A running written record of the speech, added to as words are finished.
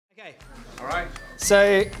Okay. All right.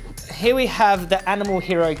 So here we have the Animal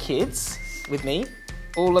Hero kids with me,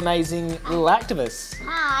 all amazing little activists.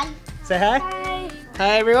 Hi. Say hi. Hi.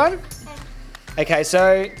 Hi everyone. Okay,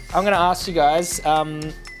 so I'm going to ask you guys,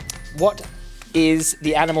 what is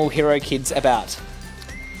the Animal Hero Kids about?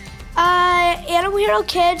 Animal Hero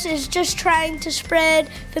Kids is just trying to spread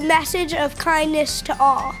the message of kindness to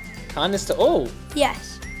all. Kindness to all?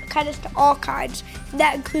 Yes, kindness to all kinds.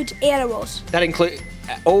 That includes animals. That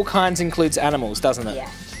all kinds includes animals, doesn't it? Yeah.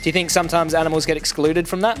 Do you think sometimes animals get excluded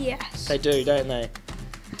from that? Yes. They do, don't they?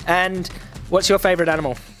 And what's your favourite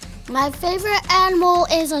animal? My favorite animal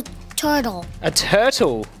is a turtle. A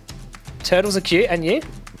turtle. Turtles are cute, and you?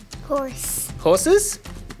 Horse. Horses?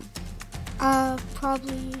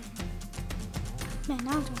 Probably. Man, I don't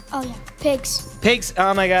know. Oh yeah, pigs. Pigs.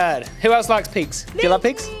 Oh my god. Who else likes pigs? Do you love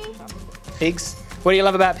pigs? Pigs. What do you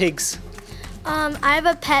love about pigs? I have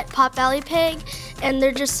a pet potbelly pig, and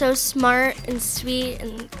they're just so smart and sweet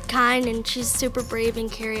and kind, and she's super brave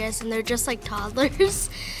and curious, and they're just like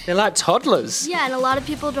toddlers. They're like toddlers. Yeah, and a lot of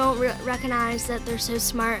people don't recognize that they're so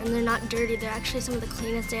smart and they're not dirty. They're actually some of the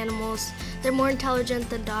cleanest animals. They're more intelligent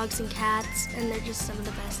than dogs and cats, and they're just some of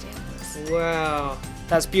the best animals. Wow.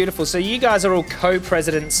 That's beautiful. So you guys are all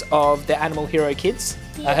co-presidents of the Animal Hero Kids,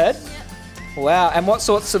 I heard? Yep. Wow. And what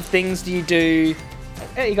sorts of things do you do?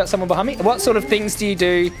 Hey, you got someone behind me? What sort of things do you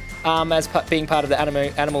do as being part of the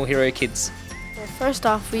Animal Hero Kids? Well, first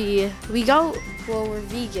off, we're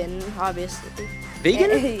vegan, obviously.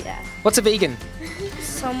 Vegan? Yeah. What's a vegan?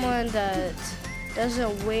 Someone that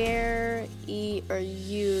doesn't wear, eat, or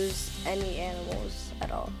use any animals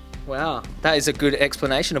at all. Wow, that is a good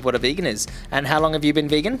explanation of what a vegan is. And how long have you been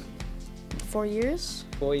vegan? 4 years.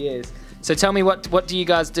 4 years. So tell me, what do you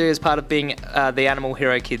guys do as part of being the Animal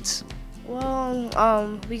Hero Kids?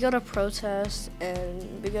 Well, we go to protests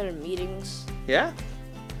and we go to meetings. Yeah?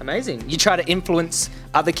 Amazing. You try to influence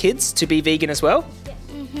other kids to be vegan as well? Yes.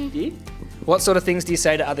 Mm-hmm. You? What sort of things do you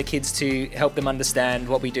say to other kids to help them understand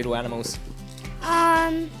what we do to animals?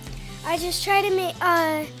 I just try to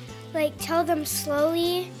make, tell them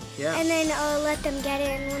slowly. Yeah. And then let them get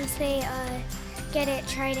it. And once they get it,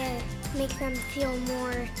 try to make them feel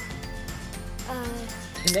more.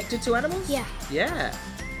 Connected to animals? Yeah. Yeah.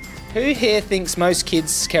 Who here thinks most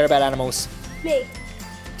kids care about animals? Me.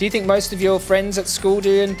 Do you think most of your friends at school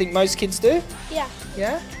do and think most kids do? Yeah.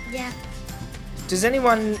 Yeah? Yeah. Does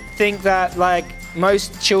anyone think that,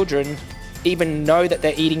 most children even know that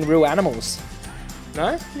they're eating real animals?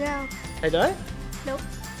 No? No. They don't? Nope.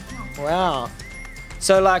 Wow.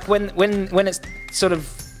 So, when it sort of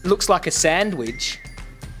looks like a sandwich,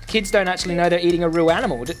 kids don't actually know they're eating a real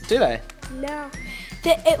animal, do they? No.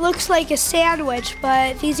 It looks like a sandwich,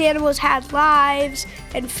 but these animals have lives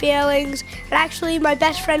and feelings. And actually, my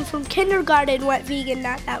best friend from kindergarten went vegan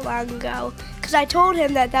not that long ago, because I told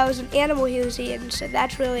him that was an animal he was eating, so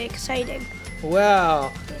that's really exciting.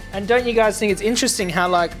 Wow. And don't you guys think it's interesting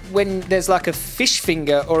how, when there's a fish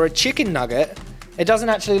finger or a chicken nugget, it doesn't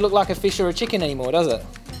actually look like a fish or a chicken anymore, does it?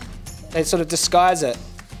 They sort of disguise it.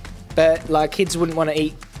 But, kids wouldn't want to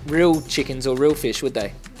eat real chickens or real fish, would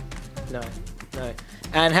they? No. No.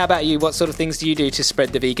 And how about you? What sort of things do you do to spread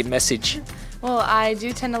the vegan message? Well, I do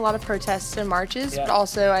attend a lot of protests and marches, Yeah. but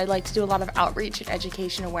also I like to do a lot of outreach and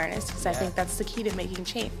education awareness because I think that's the key to making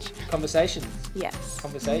change. Conversations. Yes.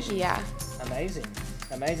 Conversations. Yeah. Amazing.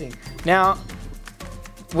 Amazing. Now,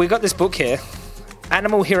 we got this book here,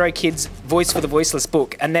 Animal Hero Kids Voice for the Voiceless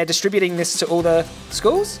book, and they're distributing this to all the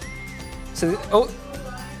schools. So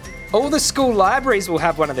all the school libraries will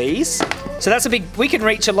have one of these. So that's we can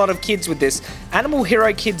reach a lot of kids with this.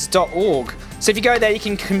 Animalherokids.org. So if you go there, you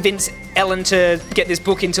can convince Ellen to get this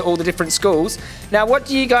book into all the different schools. Now, what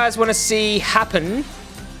do you guys want to see happen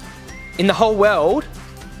in the whole world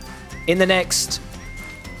in the next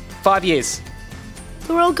 5 years?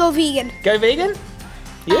 The world go vegan. Go vegan?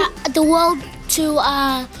 Yeah? The world to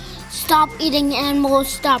stop eating animals,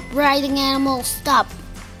 stop riding animals, stop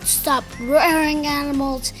rearing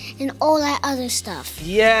animals, and all that other stuff.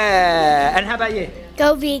 Yeah. And how about you?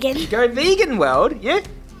 Go vegan. Go vegan world, yeah?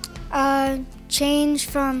 Change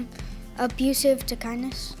from abusive to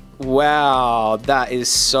kindness. Wow, that is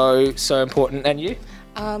so important. And you?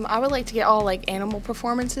 I would like to get all animal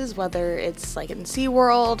performances, whether it's in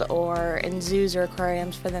SeaWorld or in zoos or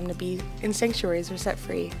aquariums, for them to be in sanctuaries or set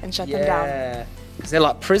free and shut them down. Yeah. Because they're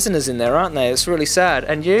like prisoners in there, aren't they? It's really sad.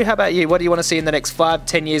 And you? How about you? What do you want to see in the next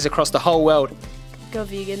 5-10 years across the whole world? Go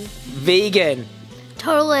vegan. Vegan.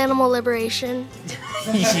 Total animal liberation.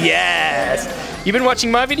 Yes. You've been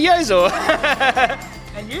watching my videos, or?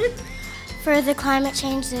 And you? For the climate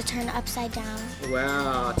change to turn upside down.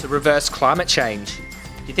 Wow, to reverse climate change.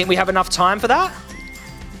 Do you think we have enough time for that?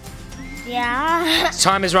 Yeah.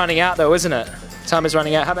 Time is running out though, isn't it? Time is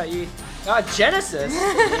running out. How about you? Oh, Genesis.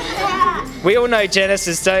 We all know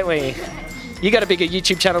Genesis, don't we? You got a bigger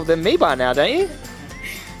YouTube channel than me by now, don't you?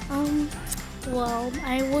 Well,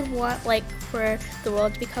 I would want like for the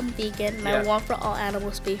world to become vegan, and I want for all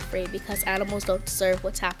animals to be free because animals don't deserve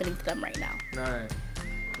what's happening to them right now.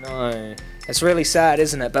 No. It's really sad,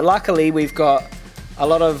 isn't it? But luckily we've got a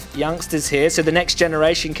lot of youngsters here, so the next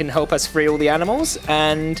generation can help us free all the animals,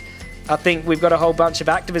 and I think we've got a whole bunch of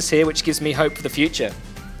activists here, which gives me hope for the future.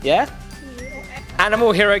 Yeah?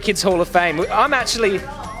 Animal Hero Kids Hall of Fame. I'm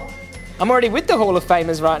already with the Hall of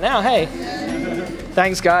Famers right now, hey.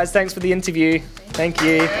 Thanks guys, thanks for the interview. Thank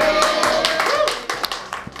you.